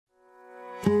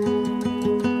Today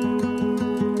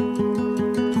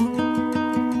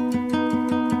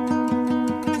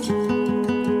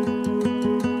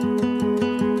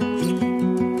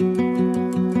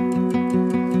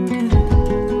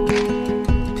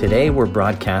we're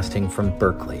broadcasting from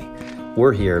Berkeley.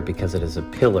 We're here because it is a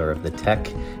pillar of the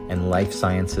tech and life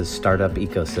sciences startup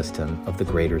ecosystem of the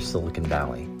greater Silicon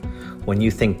Valley. When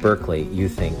you think Berkeley, you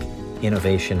think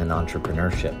innovation and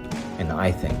entrepreneurship, and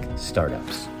I think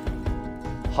startups.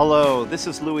 Hello, this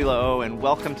is Lehot, and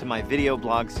welcome to my video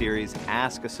blog series,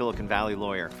 Ask a Silicon Valley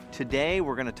Lawyer. Today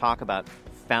we're going to talk about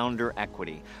founder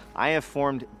equity. I have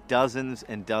formed dozens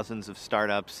and dozens of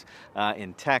startups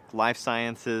in tech, life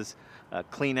sciences,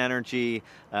 clean energy,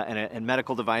 and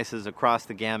medical devices across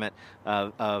the gamut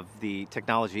of the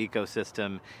technology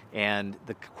ecosystem. And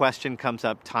the question comes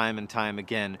up time and time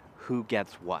again, who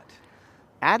gets what?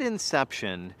 At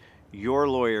inception, your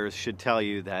lawyers should tell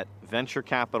you that venture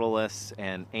capitalists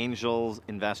and angels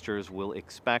investors will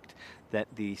expect that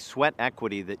the sweat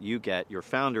equity that you get, your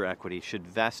founder equity, should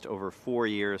vest over 4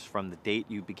 years from the date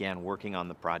you began working on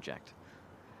the project.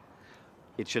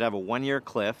 It should have a 1-year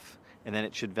cliff, and then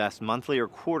it should vest monthly or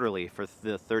quarterly for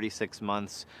the 36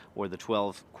 months or the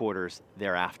 12 quarters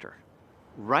thereafter.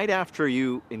 Right after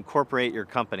you incorporate your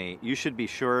company, you should be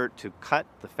sure to cut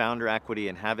the founder equity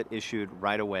and have it issued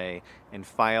right away and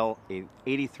file a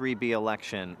 83B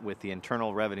election with the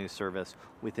Internal Revenue Service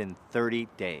within 30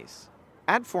 days.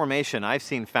 At formation, I've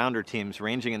seen founder teams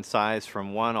ranging in size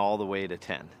from 1 all the way to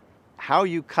 10. How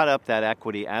you cut up that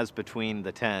equity as between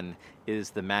the 10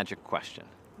 is the magic question.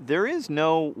 There is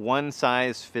no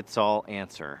one-size-fits-all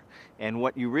answer, and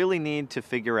what you really need to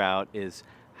figure out is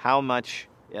how much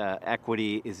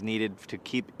equity is needed to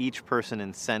keep each person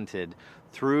incented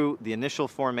through the initial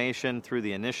formation, through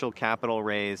the initial capital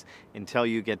raise, until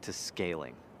you get to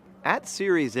scaling. At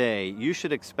Series A, you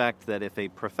should expect that if a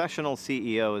professional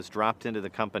CEO is dropped into the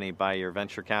company by your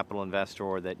venture capital investor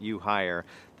or that you hire,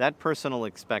 that person will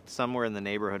expect somewhere in the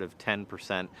neighborhood of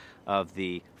 10% of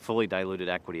the fully diluted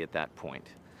equity at that point.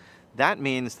 That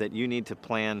means that you need to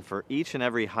plan for each and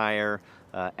every hire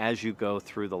as you go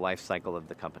through the life cycle of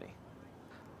the company.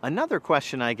 Another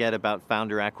question I get about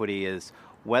founder equity is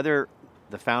whether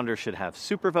the founder should have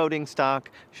super voting stock,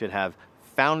 should have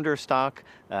founder stock,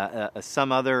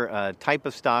 some other type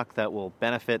of stock that will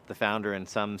benefit the founder in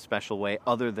some special way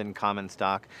other than common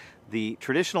stock. The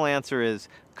traditional answer is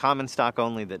common stock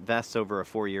only that vests over a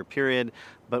 4-year period,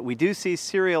 but we do see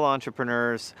serial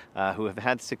entrepreneurs who have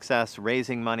had success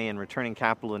raising money and returning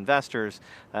capital to investors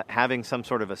having some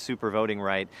sort of a super voting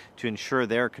right to ensure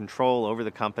their control over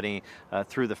the company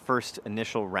through the first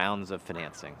initial rounds of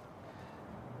financing.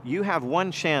 You have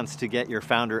one chance to get your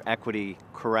founder equity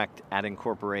correct at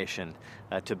incorporation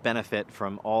to benefit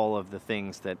from all of the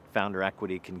things that founder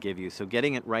equity can give you. So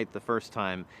getting it right the first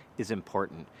time is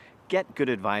important. Get good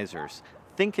advisors.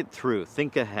 Think it through.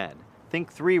 Think ahead. Think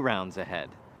 3 rounds ahead.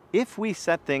 If we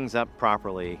set things up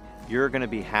properly, you're going to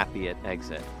be happy at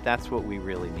exit. That's what we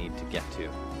really need to get to.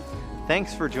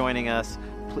 Thanks for joining us.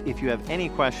 If you have any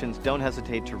questions, don't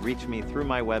hesitate to reach me through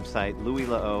my website,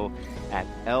 Lehot at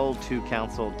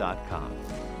l2counsel.com.